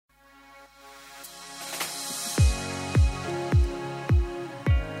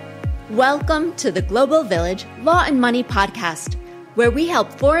Welcome to the Global Village Law and Money podcast, where we help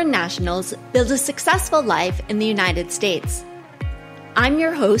foreign nationals build a successful life in the United States. I'm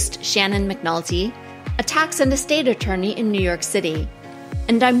your host, Shannon McNulty, a tax and estate attorney in New York City,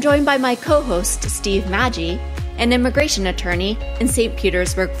 and I'm joined by my co-host, Steve Maggi, an immigration attorney in St.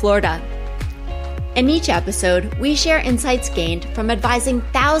 Petersburg, Florida. In each episode, we share insights gained from advising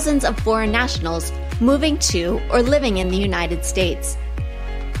thousands of foreign nationals moving to or living in the United States.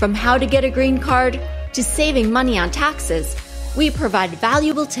 From how to get a green card to saving money on taxes, we provide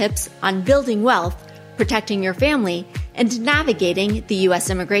valuable tips on building wealth, protecting your family, and navigating the U.S.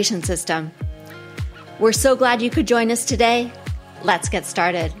 immigration system. We're so glad you could join us today. Let's get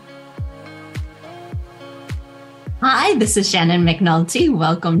started. Hi, this is Shannon McNulty.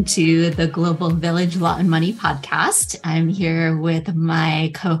 Welcome to the Global Village Law and Money podcast. I'm here with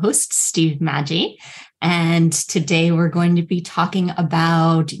my co-host, Steve Maggi. And today we're going to be talking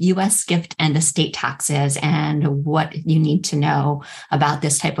about U.S. gift and estate taxes and what you need to know about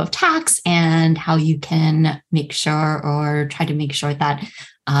this type of tax and how you can make sure or try to make sure that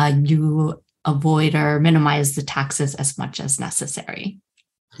you avoid or minimize the taxes as much as necessary.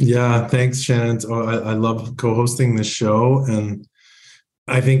 Yeah, thanks, Shannon. I love co-hosting this show. And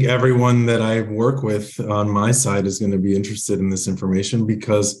I think everyone that I work with on my side is going to be interested in this information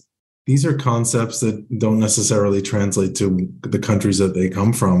because these are concepts that don't necessarily translate to the countries that they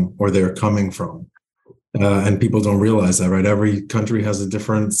come from or they're coming from. And people don't realize that, right? Every country has a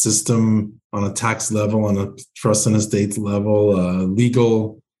different system on a tax level, on a trust and estates level,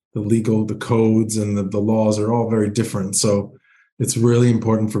 the codes and the laws are all very different. So it's really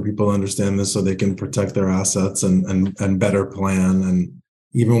important for people to understand this so they can protect their assets and better plan. And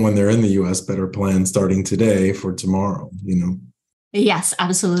even when they're in the U.S., better plan starting today for tomorrow, Yes,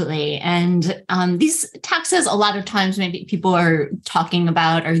 absolutely. And these taxes, a lot of times maybe people are talking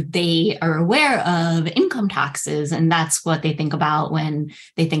about or they are aware of income taxes. And that's what they think about when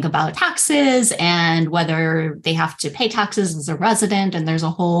they think about taxes and whether they have to pay taxes as a resident. And there's a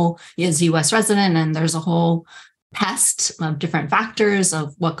whole, as a U.S. resident, and there's a whole pest of different factors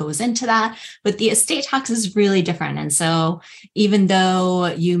of what goes into that. But the estate tax is really different. And so even though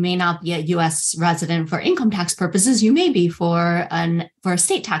you may not be a U.S. resident for income tax purposes, you may be for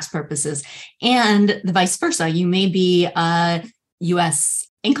estate tax purposes, and the vice versa. You may be a U.S.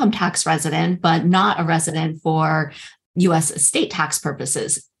 income tax resident, but not a resident for U.S. estate tax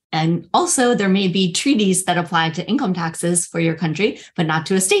purposes. And also, there may be treaties that apply to income taxes for your country, but not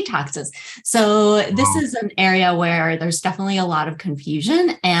to estate taxes. So this is an area where there's definitely a lot of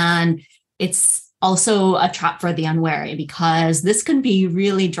confusion. And it's also a trap for the unwary because this can be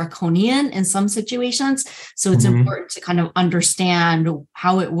really draconian in some situations. So it's important to kind of understand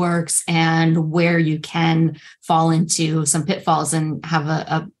how it works and where you can fall into some pitfalls and have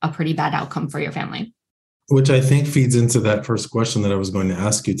a pretty bad outcome for your family. Which I think feeds into that first question that I was going to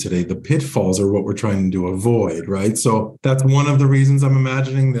ask you today. The pitfalls are what we're trying to avoid, right? So that's one of the reasons I'm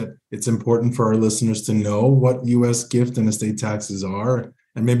imagining that it's important for our listeners to know what U.S. gift and estate taxes are.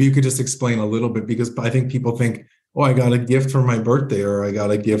 And maybe you could just explain a little bit, because I think people think, oh, I got a gift for my birthday or I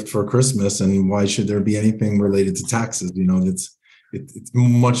got a gift for Christmas, and why should there be anything related to taxes? It's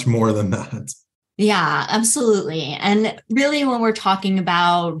much more than that. Yeah, absolutely. And really, when we're talking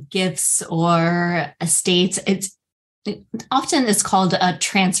about gifts or estates, it often is called a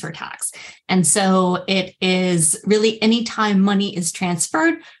transfer tax. And so it is really anytime money is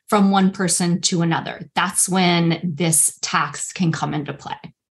transferred from one person to another. That's when this tax can come into play.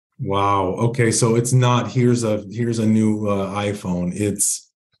 Wow. Okay. So it's not here's a new iPhone. It's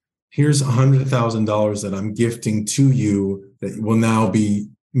here's $100,000 that I'm gifting to you that will now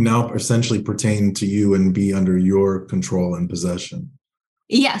essentially pertain to you and be under your control and possession.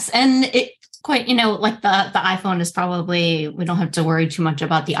 Yes. And it quite, like the iPhone is probably, we don't have to worry too much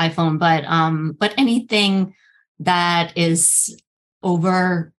about the iPhone, but anything that is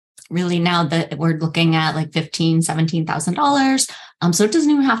over really now that we're looking at like $15,000, $17,000. So it doesn't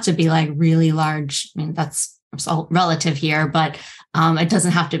even have to be like really large. I mean, that's all relative here, but it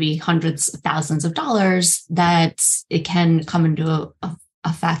doesn't have to be hundreds of thousands of dollars that it can come into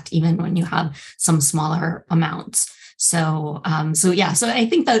effect even when you have some smaller amounts. So I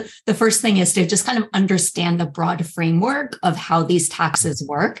think the first thing is to just kind of understand the broad framework of how these taxes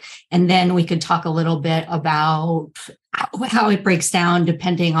work. And then we could talk a little bit about how it breaks down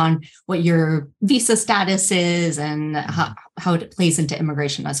depending on what your visa status is and how it plays into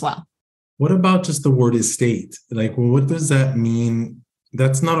immigration as well. What about just the word estate? What does that mean?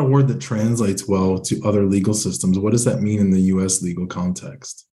 That's not a word that translates well to other legal systems. What does that mean in the U.S. legal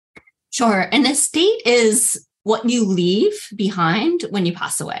context? Sure. An estate is what you leave behind when you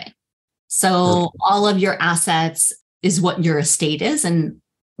pass away. So all of your assets is what your estate is, and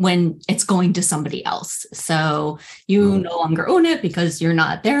when it's going to somebody else. So you no longer own it because you're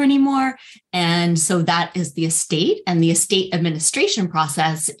not there anymore. And so that is the estate. And the estate administration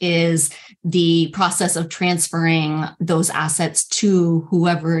process is the process of transferring those assets to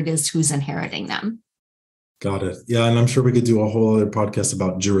whoever it is who's inheriting them. Got it. Yeah. And I'm sure we could do a whole other podcast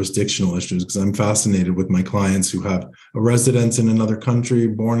about jurisdictional issues, because I'm fascinated with my clients who have a residence in another country,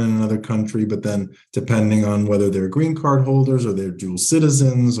 born in another country, but then depending on whether they're green card holders or they're dual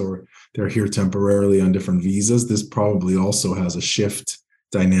citizens or they're here temporarily on different visas, this probably also has a shift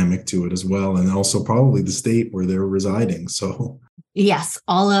dynamic to it as well. And also probably the state where they're residing. So yes,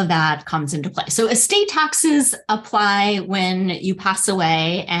 all of that comes into play. So estate taxes apply when you pass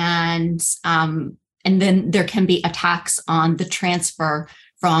away, and then there can be a tax on the transfer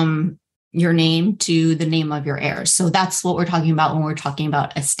from your name to the name of your heirs. So that's what we're talking about when we're talking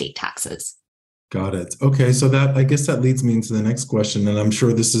about estate taxes. Got it. Okay. So I guess that leads me into the next question. And I'm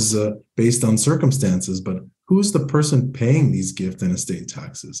sure this is based on circumstances, but who's the person paying these gift and estate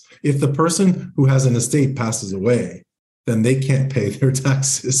taxes? If the person who has an estate passes away, then they can't pay their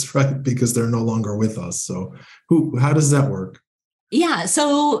taxes, right? Because they're no longer with us. So how does that work? Yeah,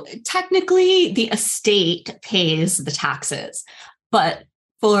 so technically the estate pays the taxes, but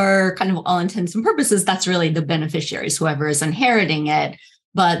for kind of all intents and purposes, that's really the beneficiaries, whoever is inheriting it.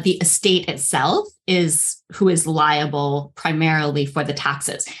 But the estate itself is who is liable primarily for the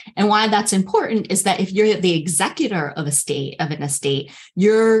taxes. And why that's important is that if you're the executor of an estate,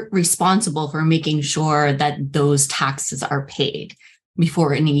 you're responsible for making sure that those taxes are paid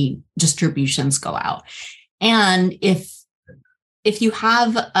before any distributions go out. And if you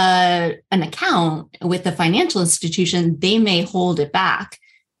have an account with a financial institution, they may hold it back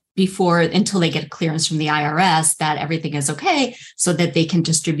until they get clearance from the IRS that everything is okay, so that they can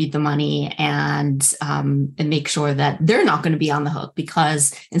distribute the money and make sure that they're not going to be on the hook.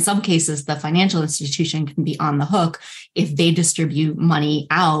 Because in some cases, the financial institution can be on the hook if they distribute money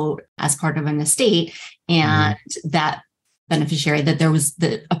out as part of an estate, and that beneficiary, that there was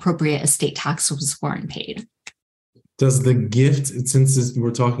the appropriate estate tax weren't paid. Does the gift, since we're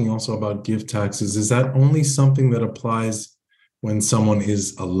talking also about gift taxes, is that only something that applies when someone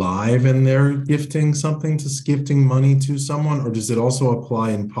is alive and they're gifting money to someone, or does it also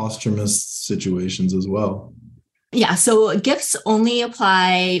apply in posthumous situations as well? Yeah, so gifts only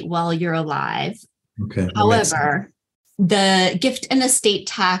apply while you're alive. Okay. However, the gift and estate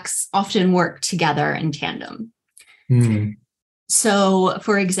tax often work together in tandem. So,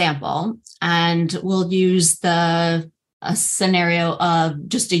 for example, and we'll use a scenario of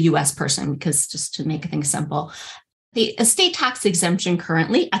just a U.S. person, because just to make things simple, the estate tax exemption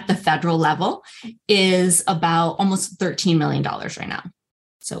currently at the federal level is about almost $13 million right now.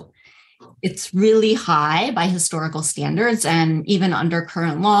 So it's really high by historical standards. And even under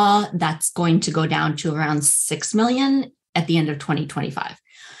current law, that's going to go down to around $6 million at the end of 2025.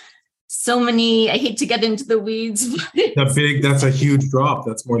 I hate to get into the weeds. That's a huge drop.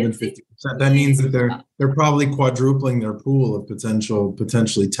 That's more than 50%. That means that they're probably quadrupling their pool of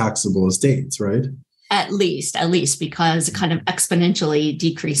potentially taxable estates, right? At least, because it kind of exponentially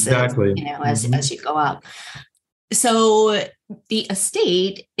decreases, exactly. As you go up. So the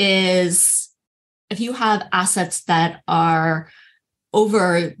estate is, if you have assets that are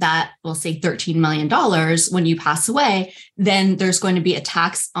over that, we'll say $13 million when you pass away, then there's going to be a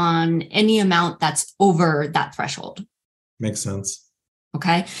tax on any amount that's over that threshold. Makes sense.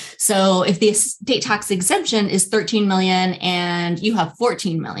 Okay. So if the estate tax exemption is 13 million and you have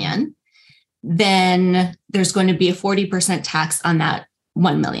 14 million, then there's going to be a 40% tax on that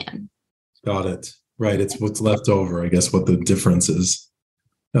 1 million. Got it. Right. It's what's left over, I guess, what the difference is.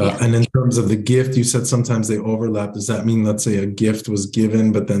 And in terms of the gift, you said sometimes they overlap. Does that mean, let's say a gift was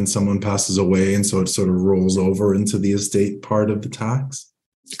given, but then someone passes away, and so it sort of rolls over into the estate part of the tax?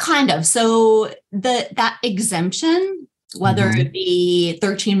 Kind of. So that exemption, whether it be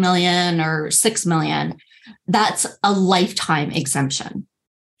 13 million or 6 million, that's a lifetime exemption.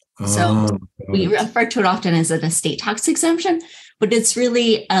 So we refer to it often as an estate tax exemption, but it's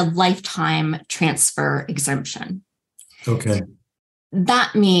really a lifetime transfer exemption. Okay.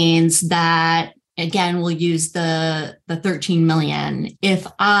 That means that, again, we'll use the 13 million. If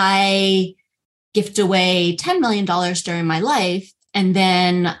I gift away $10 million during my life, and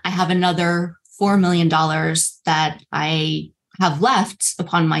then I have another $4 million that I have left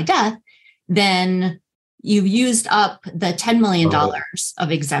upon my death, then you've used up the $10 million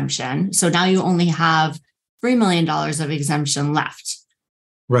of exemption. So now you only have $3 million of exemption left.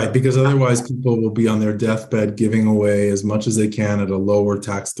 Right, because otherwise people will be on their deathbed giving away as much as they can at a lower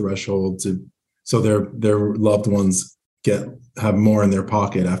tax threshold to so their loved ones have more in their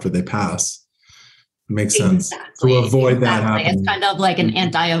pocket after they pass. It makes sense to avoid that happening. It's kind of like an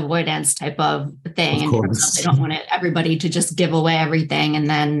anti-avoidance type of thing. Of course. They don't want everybody to just give away everything and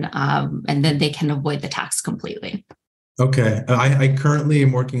then they can avoid the tax completely. Okay. I currently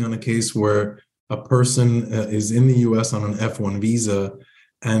am working on a case where a person is in the US on an F1 visa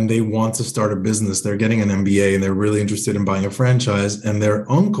and they want to start a business. They're getting an MBA and they're really interested in buying a franchise. And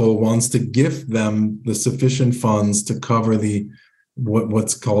their uncle wants to gift them the sufficient funds to cover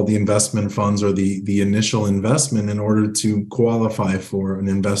what's called the investment funds or the initial investment in order to qualify for an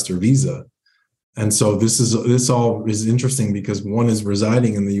investor visa. And so this all is interesting because one is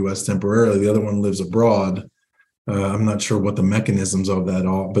residing in the US temporarily, the other one lives abroad. I'm not sure what the mechanisms of that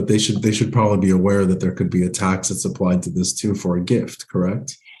are, but they should probably be aware that there could be a tax that's applied to this too for a gift,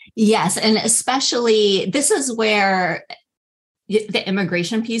 correct? Yes. And especially this is where the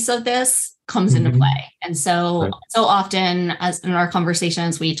immigration piece of this comes into play. And so often as in our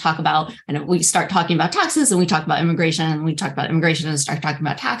conversations, we talk about, and we start talking about taxes and we talk about immigration and we talk about immigration and start talking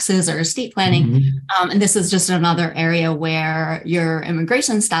about taxes or estate planning. And this is just another area where your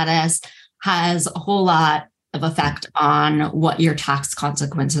immigration status has a whole lot of effect on what your tax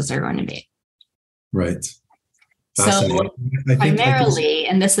consequences are going to be. Right. So primarily,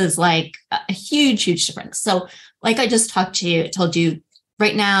 and this is like a huge, huge difference. So like I just told you,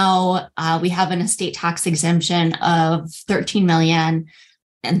 right now, we have an estate tax exemption of 13 million,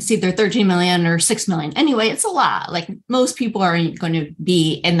 and it's either 13 million or 6 million. Anyway, it's a lot. Like most people aren't going to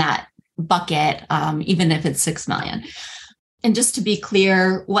be in that bucket, even if it's 6 million. And just to be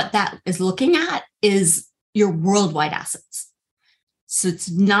clear, what that is looking at is your worldwide assets. So it's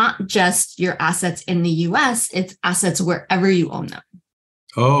not just your assets in the US, it's assets wherever you own them.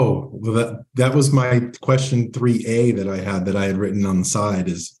 Oh, well, that was my question 3A that I had written on the side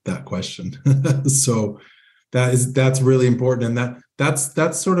is that question. So that's really important. And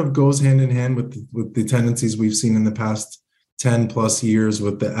that sort of goes hand in hand with the tendencies we've seen in the past 10 plus years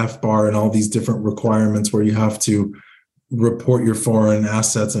with the FBAR and all these different requirements where you have to report your foreign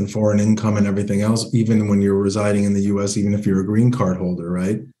assets and foreign income and everything else, even when you're residing in the US, even if you're a green card holder,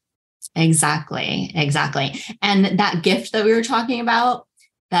 right? Exactly. And that gift that we were talking about,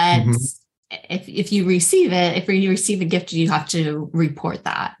 that if you receive a gift, you have to report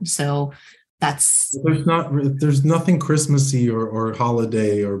that. So there's nothing Christmassy or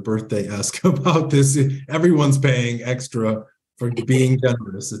holiday or birthday-esque about this. Everyone's paying extra for being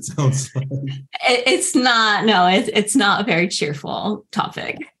generous, it sounds like. It's not a very cheerful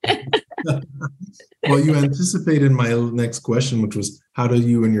topic. Well, you anticipated my next question, which was, how do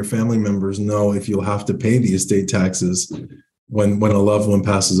you and your family members know if you'll have to pay the estate taxes when a loved one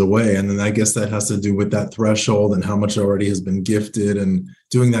passes away? And then I guess that has to do with that threshold and how much already has been gifted and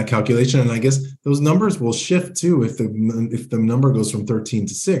doing that calculation. And I guess those numbers will shift too if the number goes from 13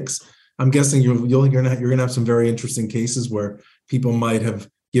 to 6. I'm guessing you're gonna have some very interesting cases where people might have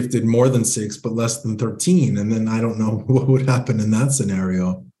gifted more than 6 but less than 13, and then I don't know what would happen in that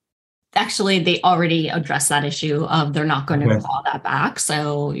scenario. Actually, they already addressed that issue of they're not going to claw that back.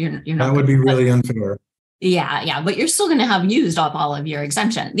 So you're not. That would be really unfair. Yeah, but you're still going to have used up all of your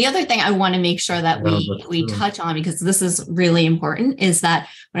exemption. The other thing I want to make sure that we touch on, because this is really important, is that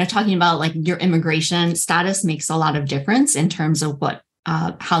when I'm talking about like your immigration status makes a lot of difference in terms of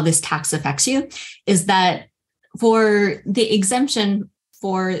how this tax affects you, is that for the exemption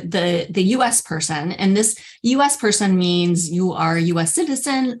for the US person, and this US person means you are a US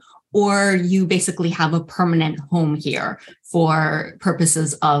citizen or you basically have a permanent home here for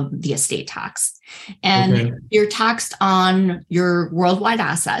purposes of the estate tax. And you're taxed on your worldwide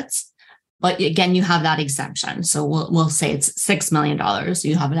assets, but again, you have that exemption. So we'll say it's $6 million.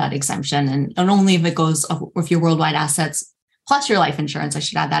 You have that exemption, and only if it goes with your worldwide assets plus your life insurance, I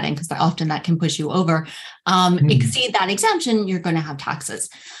should add that in because often that can push you over, exceed that exemption, you're going to have taxes.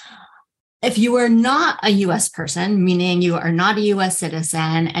 If you are not a U.S. person, meaning you are not a U.S.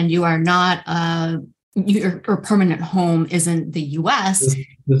 citizen and you are not your permanent home isn't the U.S.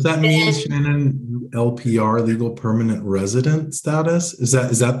 Does that mean, Shannon, LPR, legal permanent resident status? Is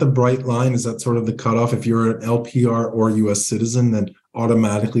that the bright line? Is that sort of the cutoff? If you're an LPR or U.S. citizen, then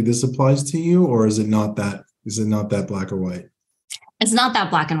automatically this applies to you, or is it not that? Is it not that black or white? It's not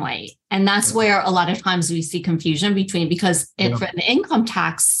that black and white, and that's where a lot of times we see confusion between for the income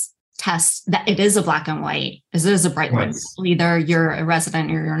tax test, that it is a black and white, as it is a bright line. Either you're a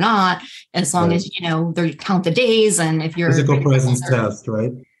resident or you're not, as long as they count the days, and if you're physical presence test,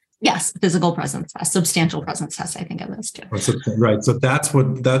 right? Yes, physical presence test, substantial presence test, I think of those two. Right. So that's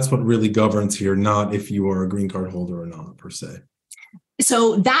what really governs here, not if you are a green card holder or not, per se.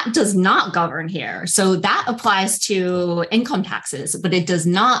 So that does not govern here. So that applies to income taxes, but it does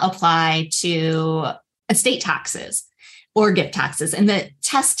not apply to estate taxes or gift taxes. And the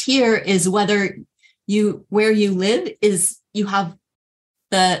test here is whether where you live is you have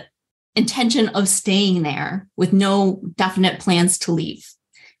the intention of staying there with no definite plans to leave.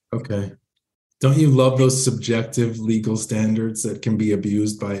 Okay. Don't you love those subjective legal standards that can be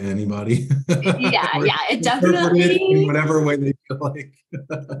abused by anybody? Yeah, it definitely in whatever way they feel like.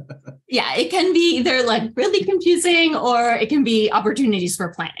 Yeah, it can be either like really confusing or it can be opportunities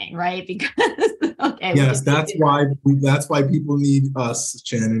for planning, right? Because okay, yes, that's why people need us,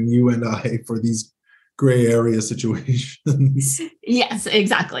 Shannon, you and I, for these gray area situations. Yes,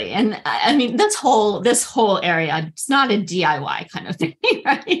 exactly. And I mean, this whole area, it's not a DIY kind of thing,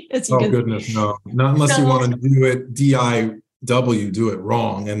 right? Oh, goodness, no. Not unless you want to do it DIW, do it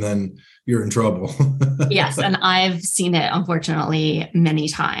wrong, and then you're in trouble. Yes, and I've seen it, unfortunately, many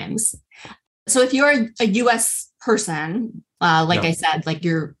times. So if you're a U.S. person, I said, like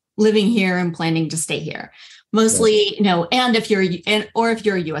you're living here and planning to stay here, mostly, and if you're a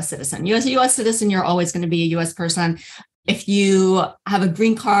U.S. citizen, you're a U.S. citizen, you're always going to be a U.S. person. If you have a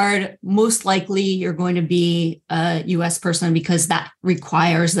green card, most likely you're going to be a U.S. person because that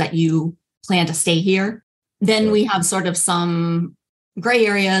requires that you plan to stay here. Then we have sort of some gray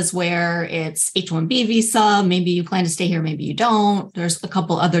areas where it's H-1B visa. Maybe you plan to stay here, maybe you don't. There's a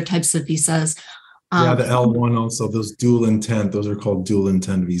couple other types of visas. The L1 also, those dual intent, those are called dual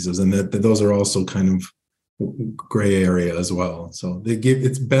intent visas. And those are also kind of gray area as well. So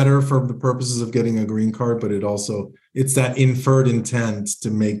it's better for the purposes of getting a green card, but it's that inferred intent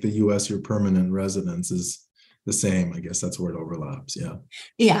to make the U.S. your permanent residence is the same. I guess that's where it overlaps. Yeah.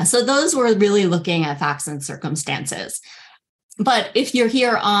 Yeah. So those were really looking at facts and circumstances. But if you're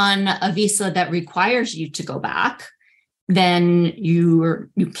here on a visa that requires you to go back, then you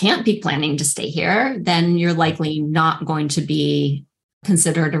can't be planning to stay here. Then you're likely not going to be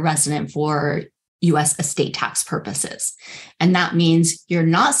considered a resident for U.S. estate tax purposes. And that means you're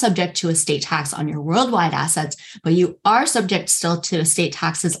not subject to estate tax on your worldwide assets, but you are subject still to estate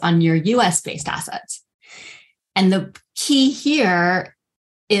taxes on your U.S.-based assets. And the key here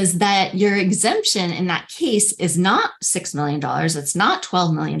is that your exemption in that case is not $6 million. It's not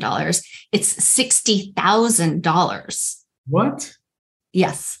 $12 million. It's $60,000. What?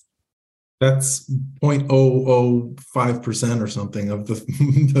 Yes. That's 0.005% or something of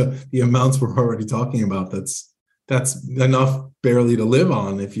the amounts we're already talking about. That's enough barely to live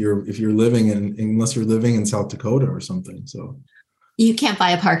on unless you're living in South Dakota or something. So you can't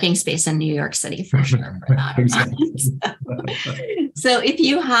buy a parking space in New York City for sure for that. Exactly. So if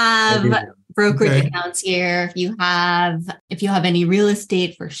you have brokerage accounts here, if you have any real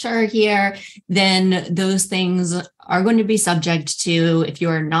estate for sure here, then those things are going to be subject to, if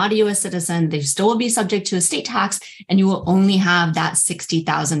you're not a U.S. citizen, they still will be subject to estate tax, and you will only have that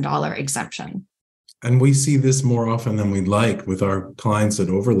 $60,000 exemption. And we see this more often than we'd like with our clients that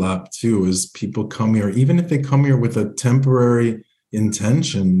overlap too, is people come here, even if they come here with a temporary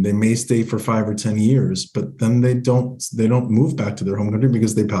intention, they may stay for 5 or 10 years, but then they don't move back to their home country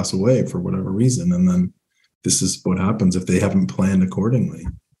because they pass away for whatever reason. And then this is what happens if they haven't planned accordingly.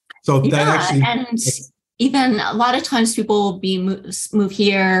 So that actually, and even a lot of times people will move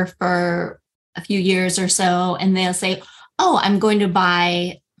here for a few years or so, and they'll say, oh, I'm going to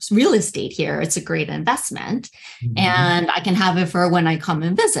buy real estate here. It's a great investment. Mm-hmm. And I can have it for when I come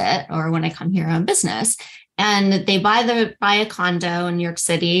and visit or when I come here on business. And they buy a condo in New York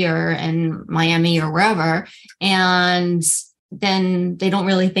City or in Miami or wherever, and then they don't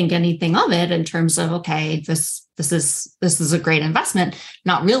really think anything of it in terms of, okay, this is a great investment,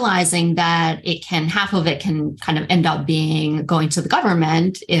 not realizing that half of it can kind of end up going to the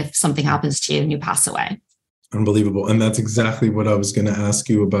government if something happens to you and you pass away. Unbelievable. And that's exactly what I was going to ask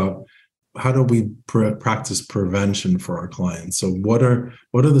you about. How do we practice prevention for our clients? So what are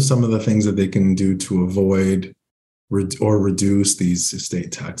some of the things that they can do to avoid or reduce these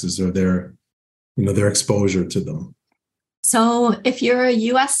estate taxes or their exposure to them? So if you're a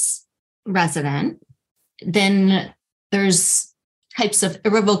U.S. resident, then there's types of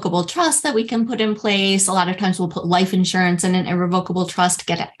irrevocable trust that we can put in place. A lot of times we'll put life insurance in an irrevocable trust to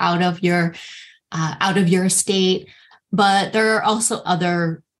get it out of your estate. But there are also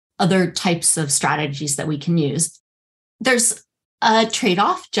other types of strategies that we can use. There's a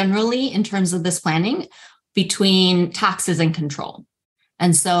trade-off generally in terms of this planning between taxes and control.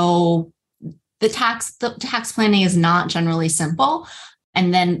 And so the tax planning is not generally simple.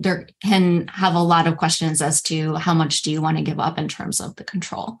 And then there can have a lot of questions as to how much do you want to give up in terms of the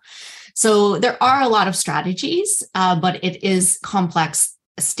control. So there are a lot of strategies, but it is complex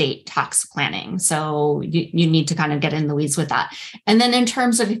estate tax planning. So you need to kind of get in the weeds with that. And then in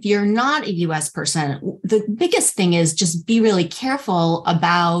terms of if you're not a US person, the biggest thing is just be really careful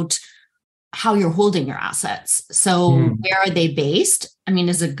about how you're holding your assets. So where are they based? I mean,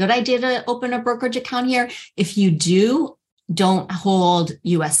 is it a good idea to open a brokerage account here? If you do, don't hold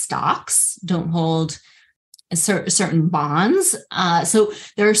US stocks, don't hold certain bonds. So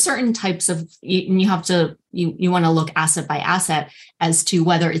there are certain types of, you have to, you want to look asset by asset as to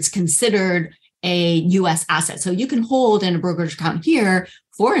whether it's considered a US asset. So you can hold in a brokerage account here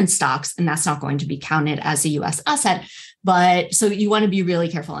foreign stocks, and that's not going to be counted as a US asset. But so you want to be really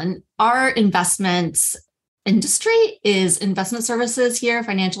careful. And our investments industry is investment services here,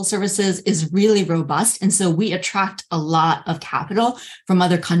 financial services is really robust. And so we attract a lot of capital from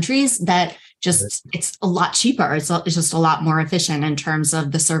other countries that just, it's a lot cheaper. It's just a lot more efficient in terms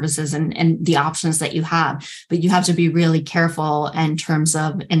of the services and the options that you have. But you have to be really careful in terms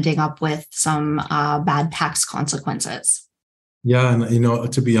of ending up with some bad tax consequences. Yeah.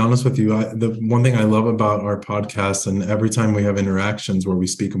 And, to be honest with you, the one thing I love about our podcast, and every time we have interactions where we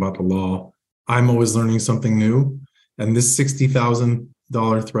speak about the law, I'm always learning something new. And this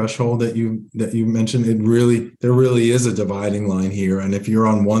 $60,000 threshold that you mentioned, there really is a dividing line here. And if you're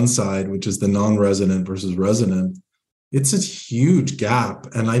on one side, which is the non-resident versus resident, it's a huge gap.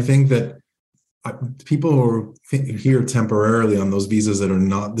 And I think that people who are here temporarily on those visas that are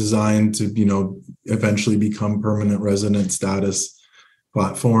not designed to, eventually become permanent resident status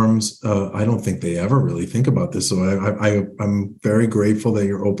platforms, I don't think they ever really think about this. So I'm very grateful that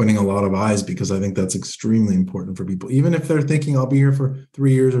you're opening a lot of eyes, because I think that's extremely important for people. Even if they're thinking I'll be here for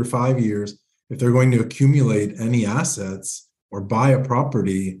 3 years or 5 years, if they're going to accumulate any assets or buy a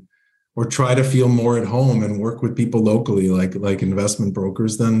property or try to feel more at home and work with people locally, like investment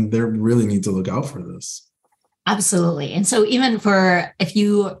brokers, then they really need to look out for this. Absolutely. And so even if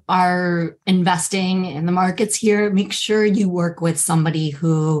you are investing in the markets here, make sure you work with somebody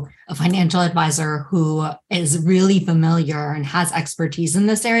a financial advisor who is really familiar and has expertise in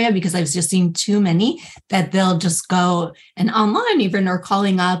this area, because I've just seen too many that they'll just go and online even, or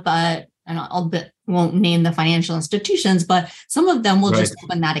calling up, and won't name the financial institutions, but some of them will just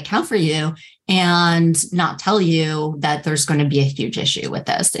open that account for you and not tell you that there's going to be a huge issue with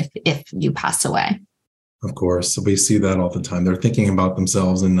this if you pass away. Of course. So we see that all the time. They're thinking about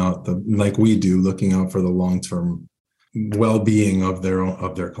themselves and not like we do, looking out for the long-term well-being of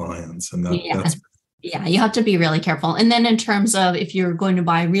their clients. And that's you have to be really careful. And then in terms of if you're going to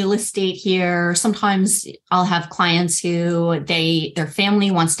buy real estate here, sometimes I'll have clients who their family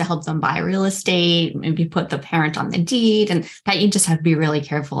wants to help them buy real estate, maybe put the parent on the deed, and that you just have to be really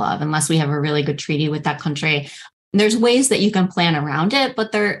careful of, unless we have a really good treaty with that country. There's ways that you can plan around it,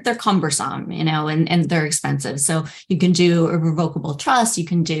 but they're cumbersome, and they're expensive. So you can do a revocable trust, you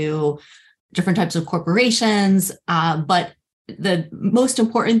can do different types of corporations, but the most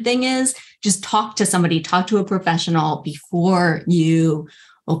important thing is just talk to a professional before you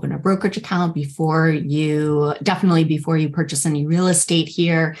open a brokerage account, before you purchase any real estate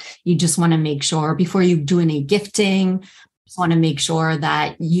here. You just want to make sure, before you do any gifting, just want to make sure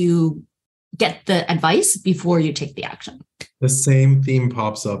that you get the advice before you take the action. The same theme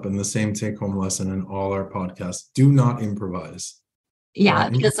pops up in the same take-home lesson in all our podcasts. Do not improvise. Yeah,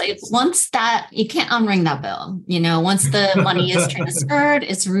 because once that, you can't unring that bell. Once the money is transferred,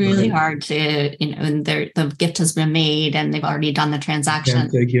 it's really hard to, and the gift has been made and they've already done the transaction.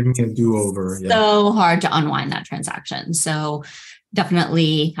 They give me a do-over. So hard to unwind that transaction. So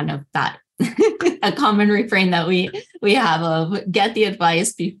definitely kind of that a common refrain that we have of get the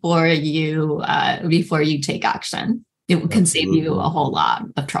advice before you take action. It can save you a whole lot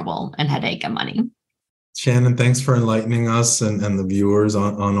of trouble and headache and money. Shannon, thanks for enlightening us and the viewers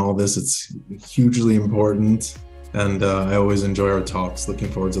on all this. It's hugely important. And I always enjoy our talks. Looking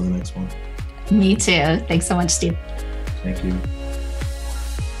forward to the next one. Me too. Thanks so much, Steve. Thank you.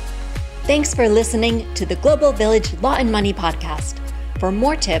 Thanks for listening to the Global Village Law and Money podcast. For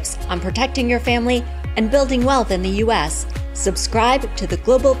more tips on protecting your family and building wealth in the U.S., subscribe to the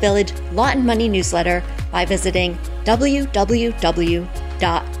Global Village Law and Money newsletter by visiting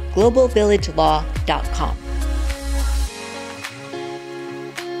www.globalvillagelaw.com.